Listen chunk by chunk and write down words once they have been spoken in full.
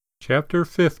Chapter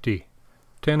 50,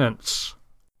 Tenants.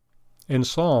 In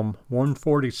Psalm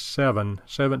 147,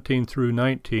 17 through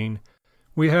 19,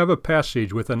 we have a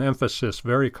passage with an emphasis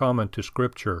very common to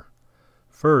Scripture.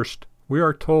 First, we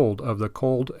are told of the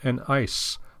cold and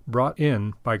ice brought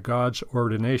in by God's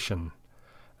ordination,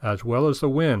 as well as the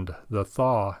wind, the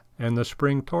thaw, and the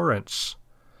spring torrents.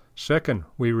 Second,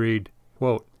 we read,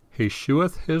 quote, He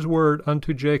sheweth his word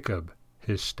unto Jacob,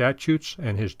 his statutes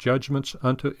and his judgments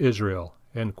unto Israel.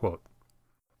 End quote.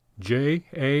 J.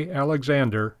 A.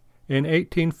 Alexander, in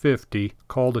 1850,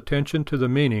 called attention to the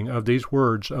meaning of these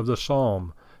words of the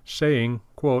psalm, saying,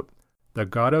 quote, The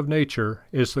God of nature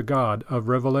is the God of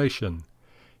revelation.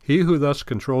 He who thus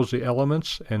controls the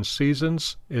elements and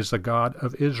seasons is the God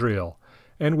of Israel,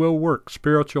 and will work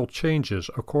spiritual changes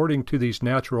according to these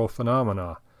natural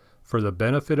phenomena, for the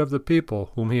benefit of the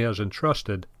people whom he has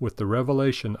entrusted with the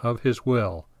revelation of his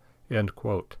will. End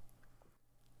quote.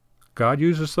 God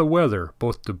uses the weather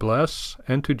both to bless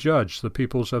and to judge the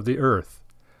peoples of the earth.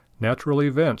 Natural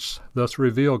events thus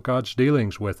reveal God's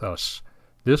dealings with us.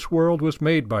 This world was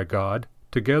made by God,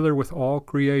 together with all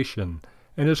creation,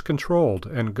 and is controlled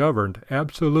and governed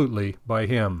absolutely by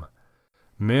Him.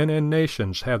 Men and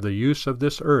nations have the use of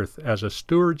this earth as a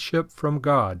stewardship from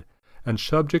God, and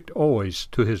subject always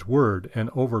to His word and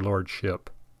overlordship.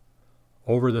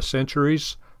 Over the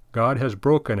centuries, God has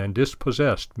broken and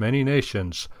dispossessed many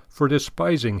nations for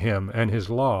despising Him and His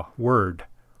law word.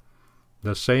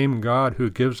 The same God who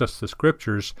gives us the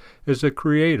Scriptures is the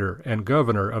creator and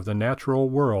governor of the natural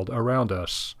world around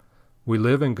us. We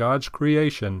live in God's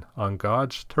creation on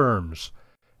God's terms,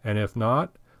 and if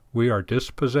not, we are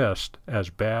dispossessed as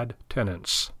bad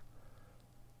tenants.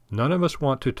 None of us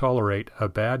want to tolerate a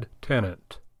bad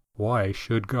tenant. Why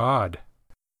should God?